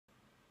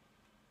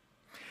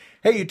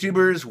Hey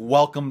YouTubers,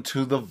 welcome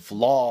to the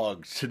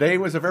vlog. Today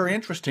was a very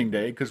interesting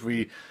day because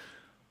we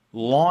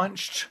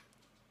launched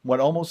what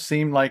almost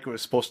seemed like it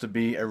was supposed to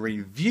be a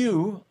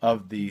review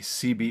of the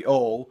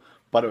CBO,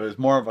 but it was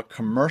more of a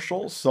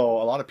commercial,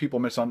 so a lot of people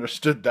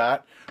misunderstood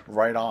that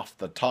right off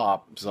the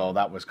top, so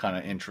that was kind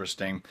of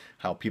interesting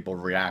how people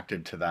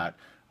reacted to that.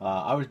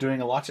 I was doing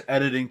lots of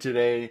editing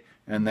today,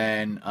 and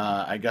then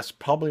I guess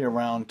probably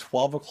around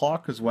 12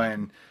 o'clock is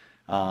when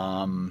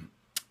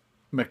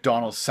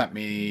McDonald's sent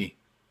me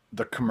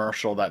the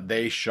commercial that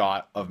they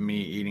shot of me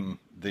eating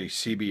the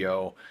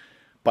CBO.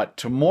 But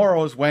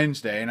tomorrow is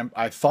Wednesday, and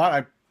I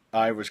thought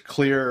I was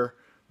clear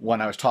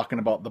when I was talking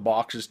about the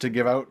boxes to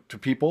give out to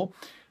people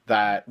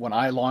that when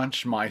I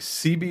launch my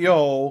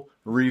CBO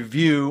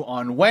review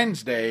on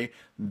Wednesday,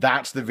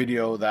 that's the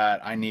video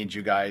that I need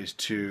you guys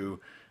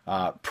to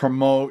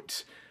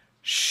promote,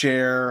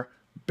 share,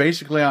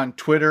 basically on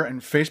Twitter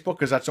and Facebook,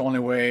 because that's the only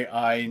way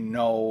I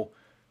know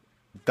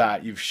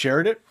that you've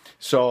shared it.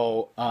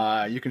 So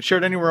you can share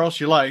it anywhere else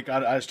you like.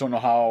 I just don't know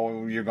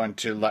how you're going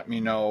to let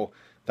me know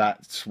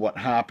that's what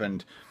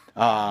happened,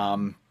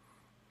 that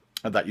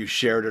you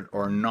shared it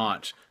or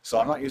not. So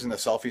I'm not using the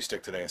selfie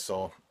stick today,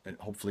 so it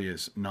hopefully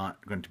is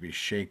not going to be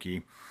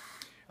shaky.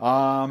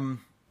 Yeah,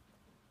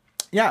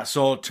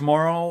 so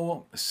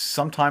tomorrow,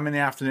 sometime in the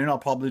afternoon, I'll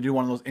probably do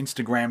one of those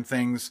Instagram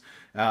things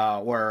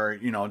where,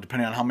 you know,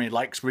 depending on how many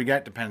likes we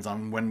get, depends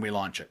on when we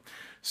launch it.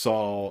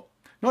 So,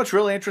 no, it's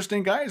really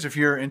interesting, guys. If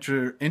you're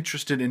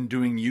interested in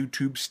doing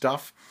YouTube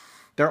stuff,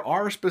 there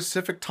are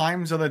specific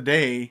times of the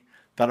day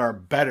that are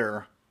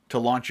better to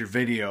launch your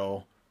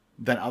video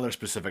than other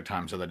specific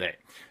times of the day.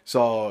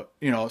 So,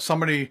 you know,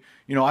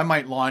 I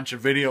might launch a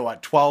video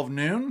at 12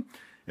 noon.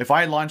 If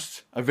I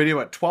launched a video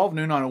at 12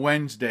 noon on a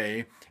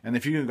Wednesday, and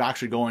if you could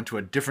actually go into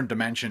a different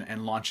dimension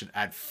and launch it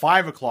at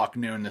 5 o'clock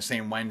noon the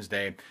same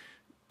Wednesday,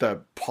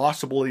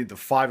 possibly the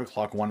 5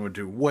 o'clock one would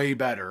do way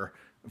better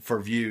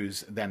for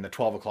views than the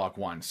 12 o'clock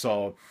one.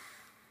 So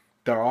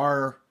there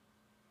are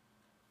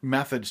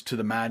methods to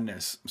the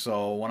madness.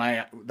 So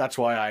that's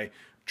why I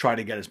try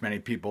to get as many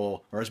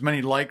people or as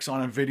many likes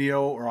on a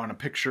video or on a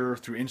picture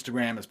through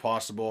Instagram as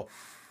possible,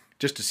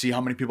 just to see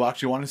how many people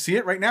actually want to see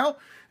it right now.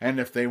 And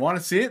if they want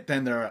to see it,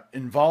 then they're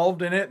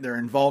involved in it. They're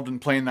involved in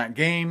playing that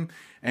game,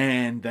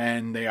 and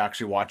then they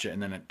actually watch it,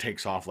 and then it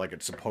takes off like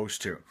it's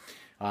supposed to.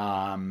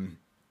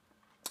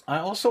 I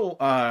also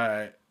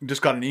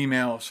just got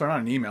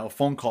a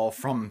phone call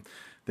from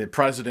the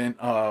president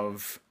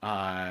of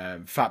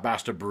Fat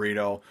Bastard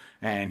Burrito,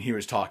 and he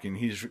was talking.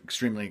 He's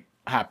extremely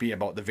happy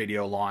about the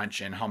video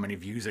launch and how many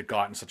views it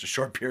got in such a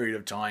short period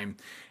of time.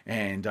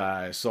 And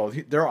so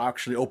they're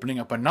actually opening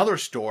up another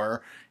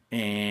store,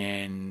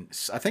 and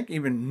I think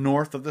even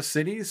north of the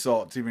city,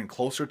 so it's even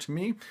closer to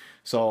me.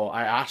 So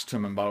I asked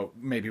him about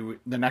maybe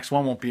the next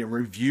one won't be a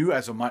review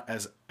as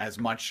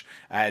much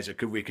as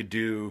we could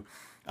do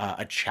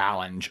a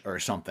challenge or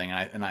something.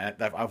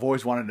 I've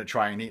always wanted to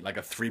try and eat like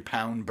a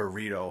 3-pound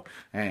burrito.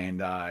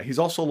 And he's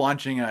also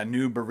launching a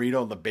new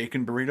burrito, the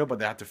bacon burrito, but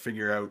they have to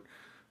figure out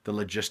the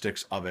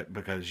logistics of it,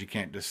 because you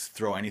can't just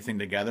throw anything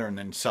together and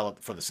then sell it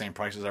for the same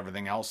price as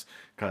everything else,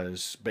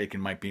 because bacon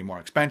might be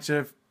more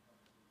expensive.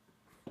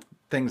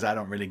 Things I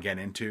don't really get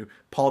into.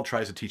 Paul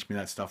tries to teach me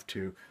that stuff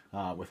too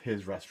with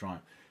his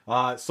restaurant.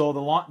 So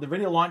the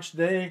video launch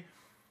today,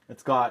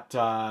 it's got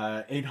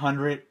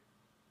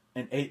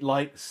 808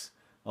 likes,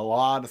 a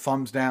lot of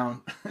thumbs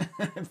down.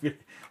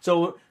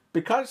 So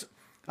because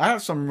I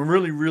have some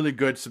really, really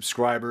good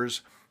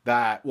subscribers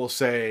that will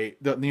say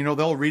that, you know,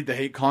 they'll read the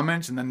hate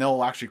comments and then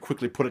they'll actually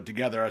quickly put it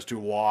together as to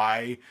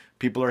why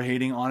people are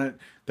hating on it.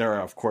 There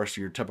are, of course,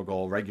 your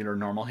typical regular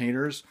normal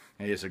haters,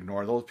 and you just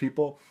ignore those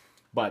people.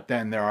 But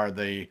then there are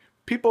the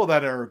people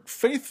that are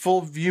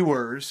faithful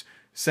viewers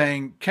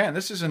saying, Ken,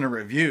 this isn't a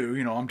review,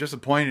 you know, I'm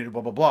disappointed,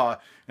 blah, blah, blah.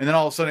 And then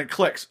all of a sudden it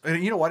clicks.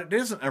 And you know what? It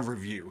isn't a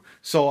review.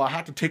 So I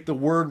have to take the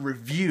word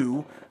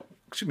review,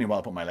 excuse me while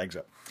I put my legs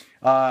up.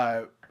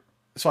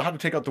 So I had to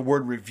take out the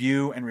word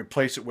review and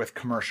replace it with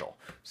commercial.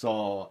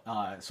 So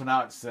so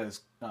now it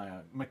says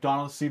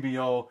McDonald's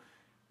CBO,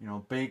 you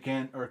know,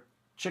 bacon or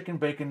chicken,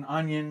 bacon,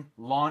 onion,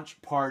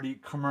 launch party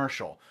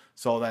commercial.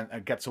 So then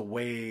it gets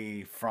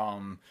away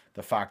from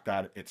the fact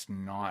that it's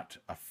not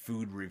a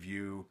food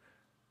review.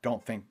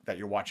 Don't think that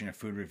you're watching a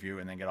food review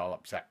and then get all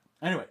upset.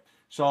 Anyway,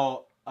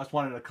 so I just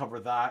wanted to cover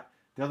that.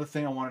 The other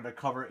thing I wanted to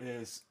cover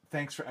is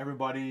thanks for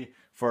everybody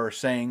for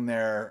saying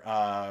their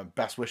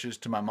best wishes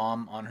to my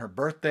mom on her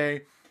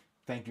birthday.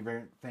 Thank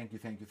you.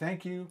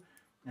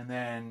 And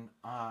then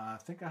I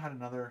think I had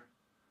another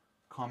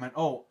comment.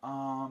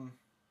 I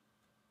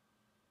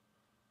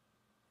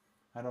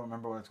don't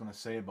remember what I was going to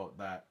say about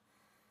that,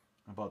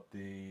 about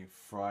the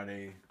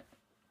Friday.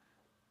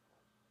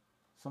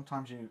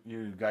 Sometimes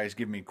you guys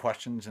give me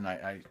questions, and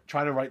I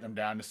try to write them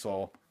down just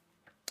so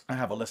I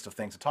have a list of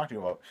things to talk to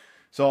you about.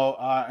 So,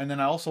 and then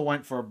I also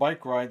went for a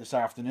bike ride this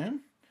afternoon,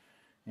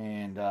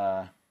 and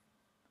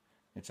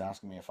it's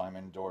asking me if I'm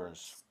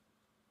indoors.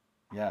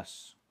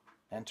 Yes.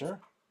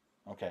 Enter.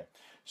 Okay.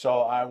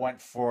 So I went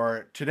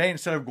for, today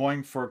instead of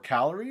going for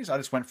calories, I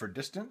just went for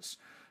distance.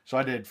 So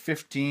I did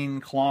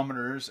 15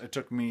 kilometers. It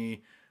took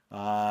me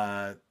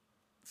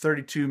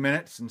 32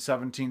 minutes and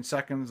 17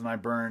 seconds, and I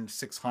burned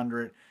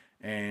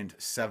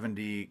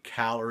 670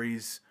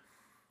 calories.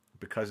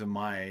 Because of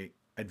my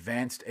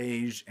advanced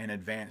age and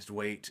advanced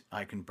weight,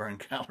 I can burn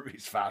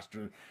calories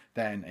faster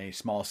than a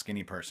small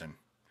skinny person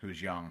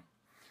who's young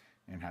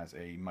and has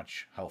a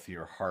much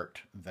healthier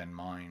heart than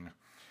mine.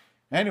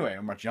 Anyway,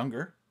 I'm much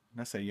younger.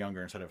 Let's say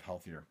younger instead of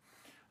healthier.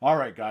 All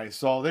right, guys.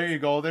 So there you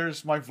go.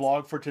 There's my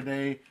vlog for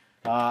today.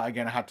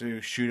 Again, I had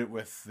to shoot it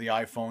with the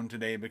iPhone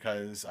today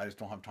because I just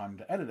don't have time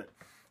to edit it.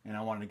 And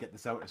I wanted to get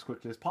this out as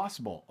quickly as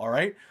possible. All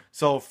right.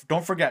 So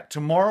don't forget,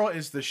 tomorrow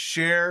is the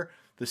share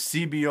the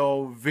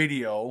CBO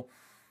video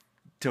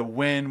to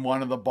win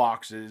one of the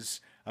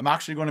boxes. I'm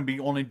actually going to be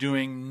only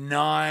doing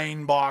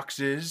 9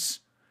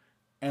 boxes.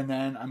 And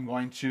then I'm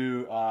going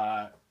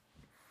to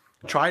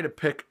try to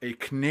pick a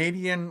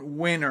Canadian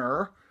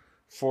winner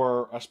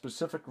for a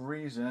specific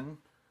reason.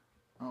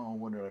 Oh,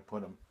 where did I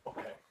put him?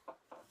 Okay.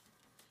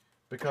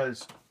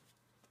 Because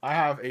I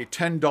have a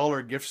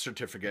 $10 gift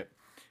certificate.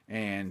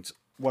 And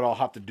what I'll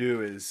have to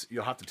do is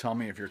you'll have to tell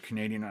me if you're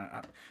Canadian.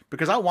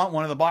 Because I want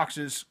one of the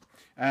boxes.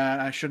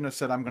 And I shouldn't have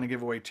said I'm going to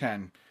give away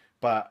 10.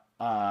 But,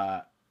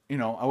 you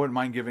know, I wouldn't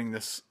mind giving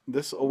this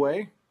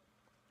away.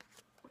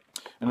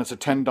 And it's a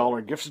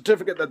 $10 gift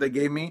certificate that they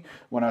gave me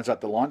when I was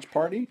at the launch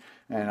party.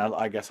 And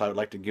I guess I would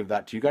like to give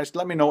that to you guys.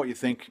 Let me know what you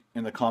think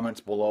in the comments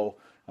below.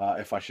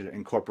 If I should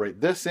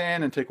incorporate this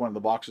in and take one of the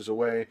boxes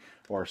away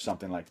or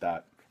something like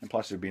that. And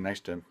plus, it would be nice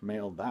to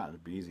mail that. It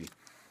would be easy.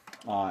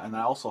 And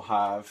I also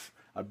have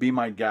a Be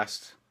My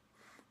Guest.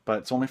 But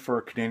it's only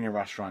for Canadian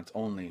restaurants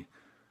only.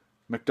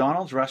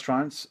 McDonald's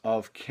Restaurants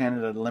of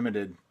Canada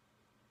Limited.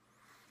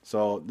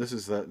 So this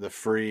is the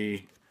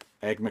free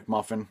Egg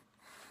McMuffin.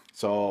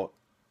 So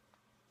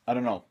I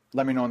don't know.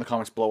 Let me know in the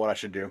comments below what I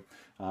should do.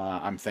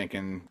 I'm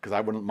thinking, because I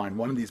wouldn't mind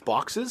one of these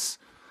boxes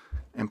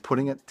and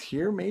putting it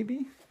here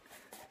maybe.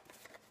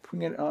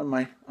 Putting it on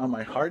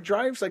my hard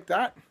drives like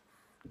that.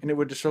 And it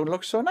would just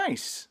look so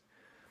nice.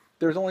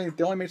 They only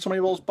made so many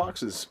of those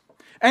boxes.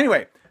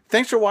 Anyway.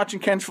 Thanks for watching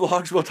Ken's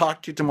Vlogs. We'll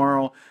talk to you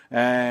tomorrow.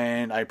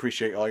 And I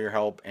appreciate all your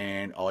help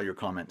and all your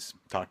comments.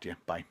 Talk to you.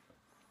 Bye.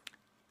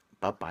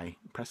 Bye-bye.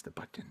 Press the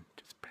button.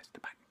 Just